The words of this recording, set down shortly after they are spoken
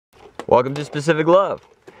Welcome to Specific Love.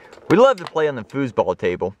 We love to play on the foosball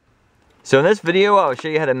table. So in this video, I will show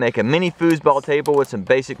you how to make a mini foosball table with some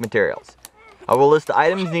basic materials. I will list the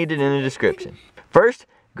items needed in the description. First,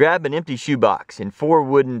 grab an empty shoebox and 4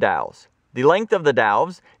 wooden dowels. The length of the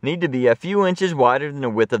dowels need to be a few inches wider than the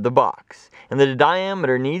width of the box, and the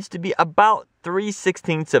diameter needs to be about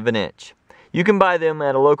 3/16 of an inch. You can buy them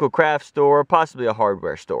at a local craft store or possibly a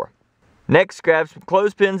hardware store. Next, grab some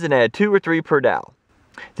clothespins and add 2 or 3 per dowel.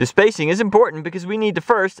 The spacing is important because we need to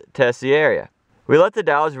first test the area. We let the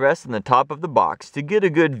dowels rest on the top of the box to get a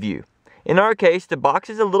good view. In our case, the box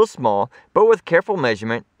is a little small, but with careful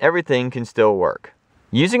measurement, everything can still work.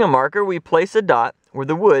 Using a marker, we place a dot where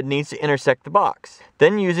the wood needs to intersect the box.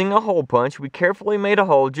 Then using a hole punch, we carefully made a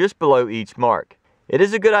hole just below each mark. It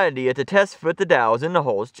is a good idea to test fit the dowels in the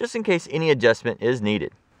holes just in case any adjustment is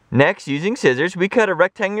needed. Next, using scissors, we cut a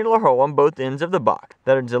rectangular hole on both ends of the box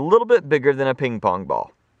that is a little bit bigger than a ping pong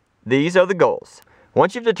ball. These are the goals.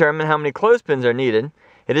 Once you've determined how many clothespins are needed,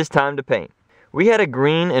 it is time to paint. We had a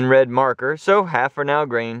green and red marker, so half are now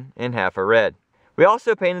green and half are red. We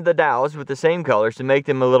also painted the dowels with the same colors to make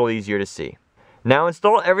them a little easier to see. Now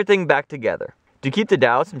install everything back together. To keep the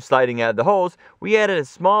dowels from sliding out of the holes, we added a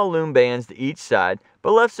small loom bands to each side,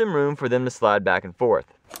 but left some room for them to slide back and forth.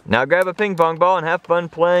 Now grab a ping pong ball and have fun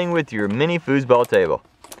playing with your mini foosball table.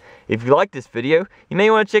 If you like this video, you may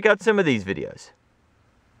want to check out some of these videos.